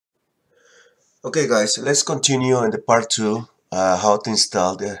Okay guys, let's continue in the part 2, how to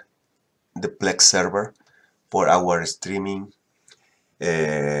install the Plex server for our streaming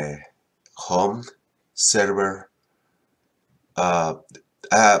uh, home server. Uh,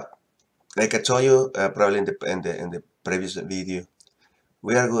 uh, like I told you probably in the previous video,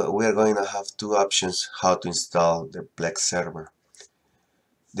 we are going to have two options how to install the Plex server.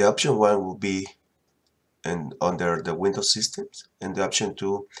 The option one will be under the Windows systems, and the option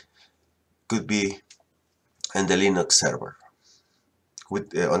two could be in the Linux server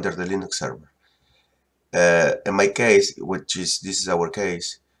with under the Linux server. In my case, which is this is our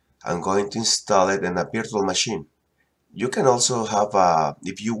case, I'm going to install it in a virtual machine. You can also have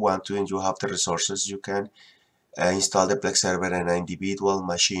if you want to and you have the resources, you can install the Plex server in an individual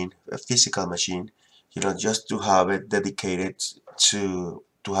machine, a physical machine, just to have it dedicated to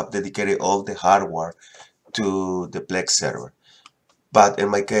have dedicated all the hardware to the Plex server. But in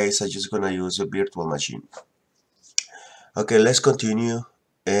my case, I'm just gonna use a virtual machine. Okay, let's continue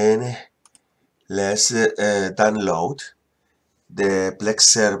and let's download the Plex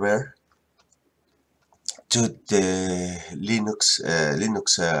server to the Linux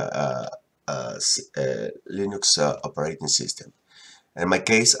operating system. In my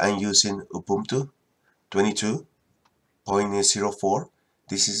case, I'm using Ubuntu 22.04.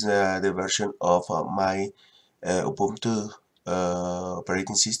 This is the version of my Ubuntu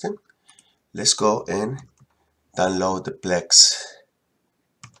operating system. Let's go and download the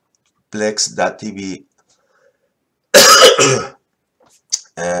Plex.tv.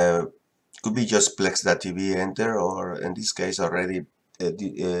 uh, could be just Plex.tv, enter, or in this case already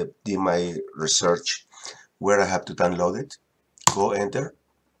did my research where I have to download it. Go enter.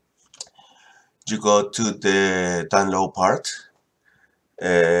 You go to the download part,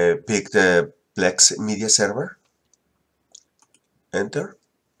 pick the Plex media server, enter.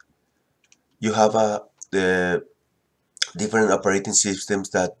 You have the different operating systems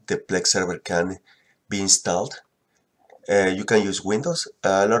that the Plex server can be installed. You can use Windows.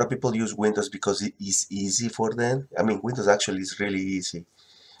 A lot of people use Windows because it is easy for them. I mean, Windows actually is really easy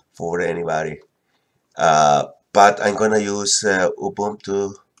for anybody. But I'm gonna use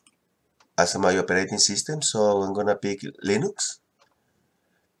Ubuntu as my operating system, so I'm gonna pick Linux.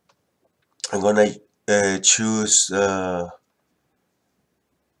 I'm gonna choose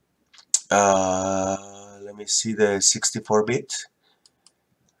let me see, the 64-bit.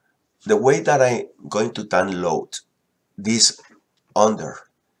 The way that I'm going to download this under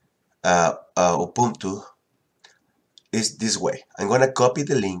Ubuntu is this way. I'm gonna copy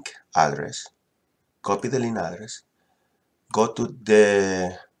the link address, go to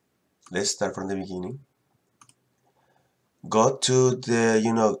the, let's start from the beginning, go to the,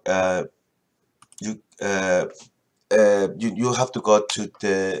 you have to go to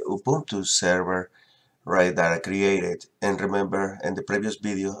the Ubuntu server, right, that I created. And remember, in the previous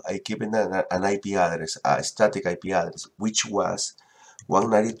video, I given an IP address, a static IP address, which was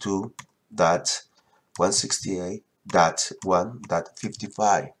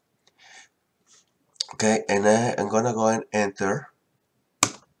 192.168.1.55. Okay, and I'm gonna go and enter,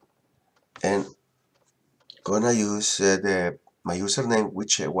 and gonna use my username,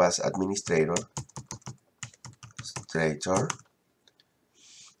 which was administrator,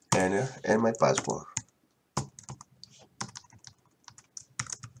 enter, and my password.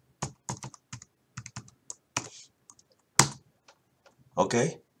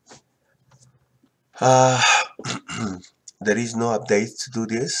 Okay. There is no update to do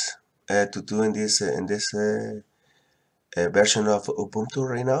this, in this version of Ubuntu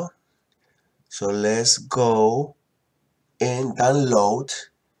right now. So let's go and download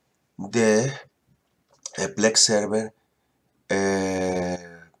the Plex server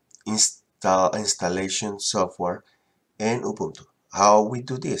installation software in Ubuntu. How we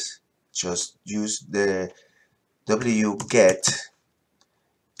do this? Just use the wget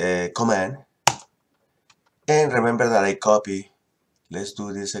command, and remember that I copy. Let's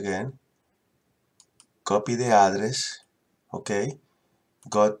do this again. Copy the address. Okay,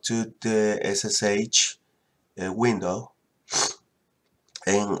 go to the SSH window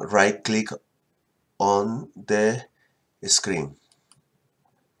and right click on the screen.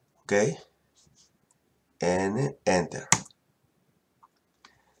 Okay, and enter.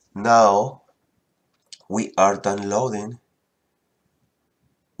 Now we are downloading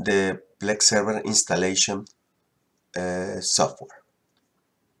the Plex server installation software.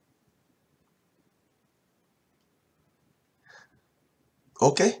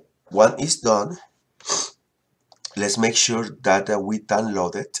 Okay, one is done. Let's make sure that we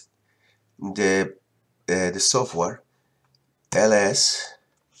downloaded the software ls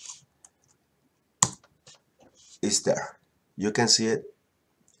is there. You can see it.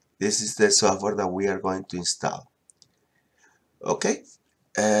 This is the software that we are going to install. Okay,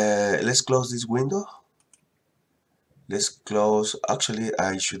 let's close this window. Let's close, actually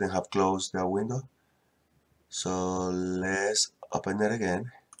I shouldn't have closed the window. So let's open it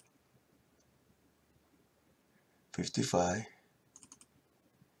again. 55.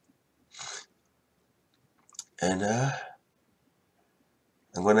 And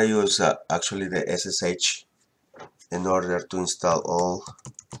I'm gonna use actually the SSH in order to install all.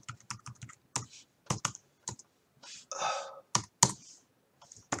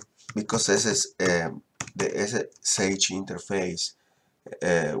 Because the SSH interface,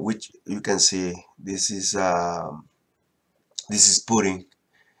 which you can see, this is pudding.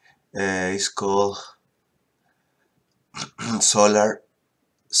 It's called solar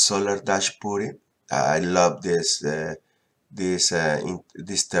dash pudding. I love this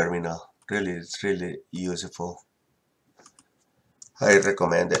terminal. Really, it's really useful. I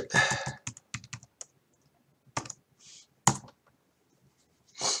recommend it.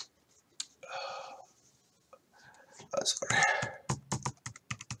 Sorry.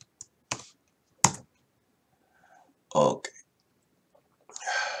 Okay.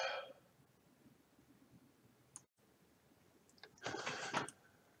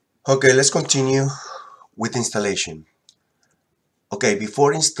 Okay, let's continue with installation. Okay,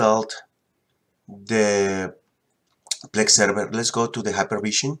 before installed the Plex server, let's go to the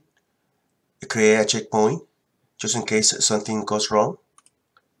hypervision, create a checkpoint just in case something goes wrong.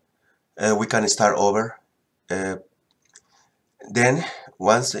 We can start over. Then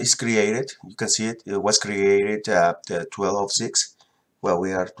once it's created, you can see it was created at 12:06. Well,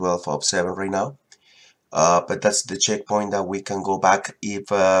 we are 12:07 right now. But that's the checkpoint that we can go back if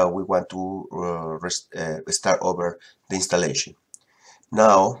we want to start over the installation.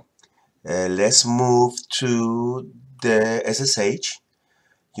 Now let's move to the SSH.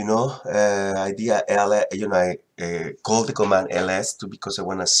 You know, idea ls. You know, I call the command ls because I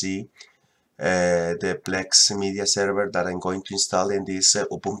want to see the Plex media server that I'm going to install in this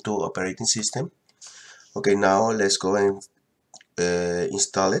Ubuntu operating system. Okay, now let's go and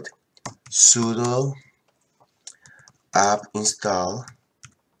install it. Sudo apt install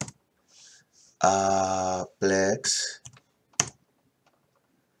Plex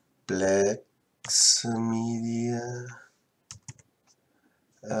media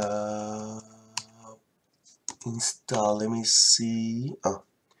install. Let me see. Oh,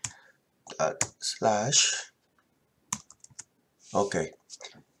 slash. Okay.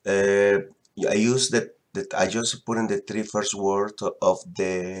 I use that. I just put in the three first words of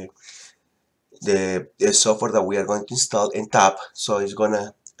the software that we are going to install and tab, so it's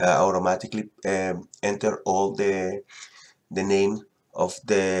gonna automatically enter all the name of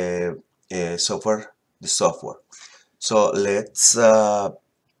the software. So let's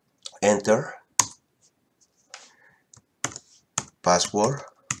enter password.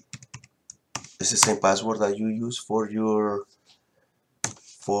 It's the same password that you use for your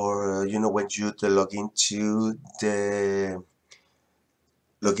you know, when you log into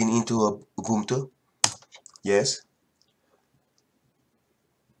Ubuntu. Yes,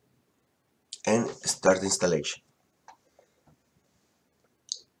 and start installation.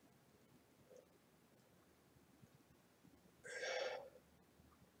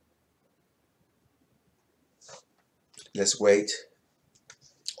 Let's wait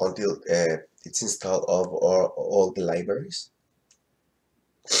until it's installed of all the libraries.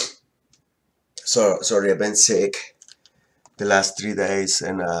 So sorry, I've been sick the last 3 days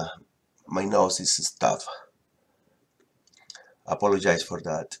and my nose is stuffed. Apologize for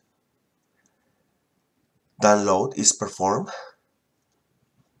that. Download is performed.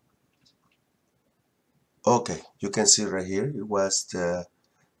 Okay, you can see right here it was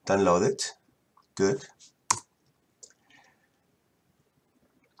downloaded. Good.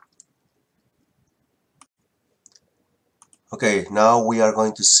 Okay, now we are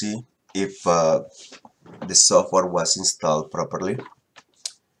going to see if the software was installed properly.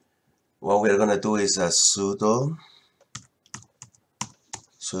 What we are going to do is a sudo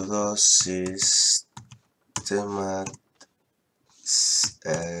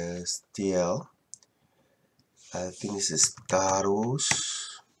systemctl. I think this is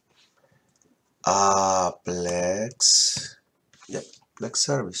status Plex. Yep, Plex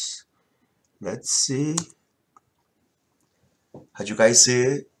service. Let's see. As you guys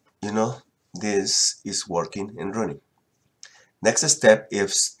see, you know, this is working and running. Next step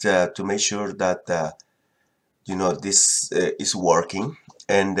is to make sure that you know, this is working,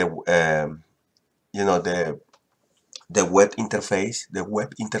 and the you know, the web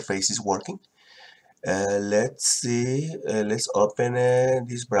interface is working. Let's see, let's open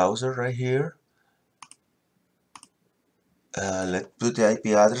this browser right here. Let's put the IP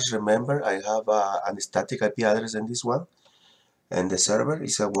address. Remember, I have an static IP address in this one, and the server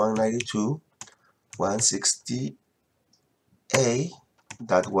is a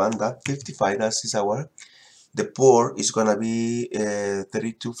 192.168.1.55. That is our. The port is gonna be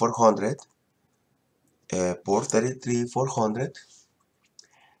 32400, port 33400,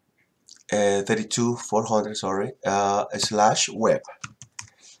 32400, sorry, slash web.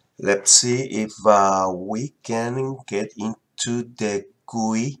 Let's see if we can get into the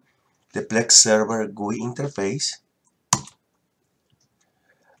GUI, the Plex Server GUI interface.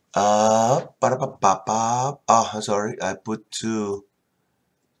 Sorry, I put two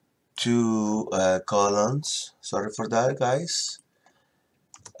columns. Sorry for that, guys.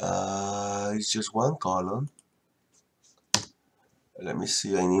 It's just one column. Let me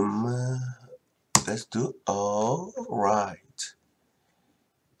see. I need. Let's do. All right.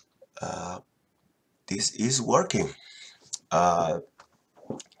 This is working. Uh,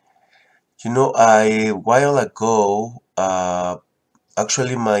 a while ago,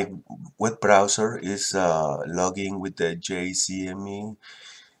 actually, my web browser is logging with the JCME.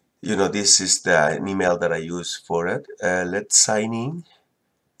 This is the email that I use for it. Let's sign in.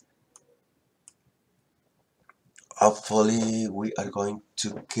 Hopefully, we are going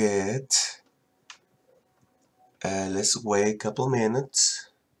to get. Let's wait a couple minutes.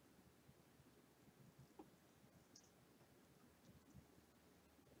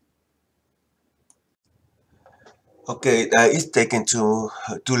 Okay, it's taking too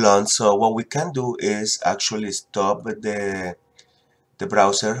long. So what we can do is actually stop the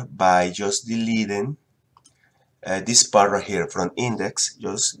browser by just deleting this part right here from index.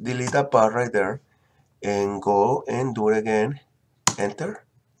 Just delete that part right there and go and do it again. Enter.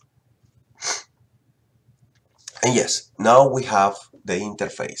 And yes, now we have the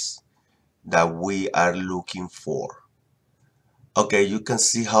interface that we are looking for. Okay, you can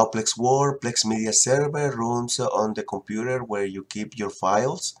see how Plex works. Plex Media Server runs on the computer where you keep your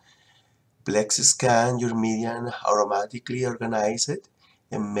files. Plex scan your media and automatically organize it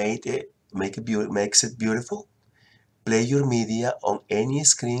and makes it beautiful. Play your media on any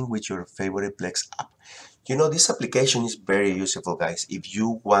screen with your favorite Plex app. This application is very useful, guys. If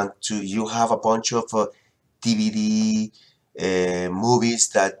you want to, you have a bunch of DVD movies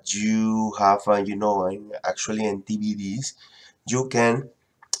that you have, actually in DVDs, you can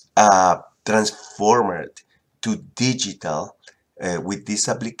transform it to digital with this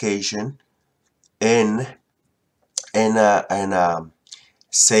application and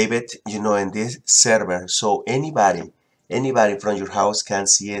save it, in this server, so anybody from your house can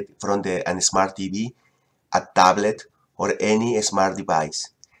see it from an smart TV, a tablet, or any smart device.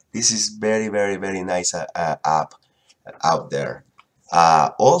 This is very, very, very nice app out there.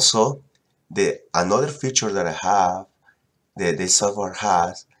 Also, the another feature that I have, the software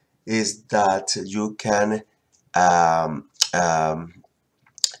has, is that you can um, um,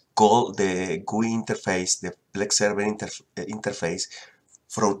 call the GUI interface, the Plex server interface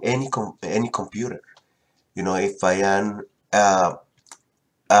from any computer. If I am uh,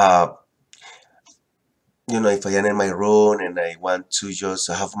 uh, if I am in my room and I want to just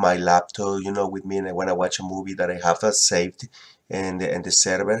have my laptop, with me, and I want to watch a movie that I have saved in the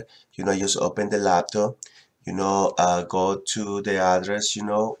server, just open the laptop, go to the address,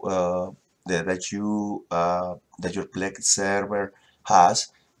 that your Plex server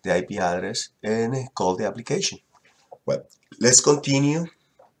has, the IP address, and call the application. Well, let's continue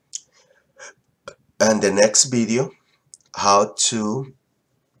in the next video how to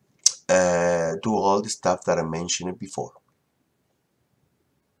do all the stuff that I mentioned before.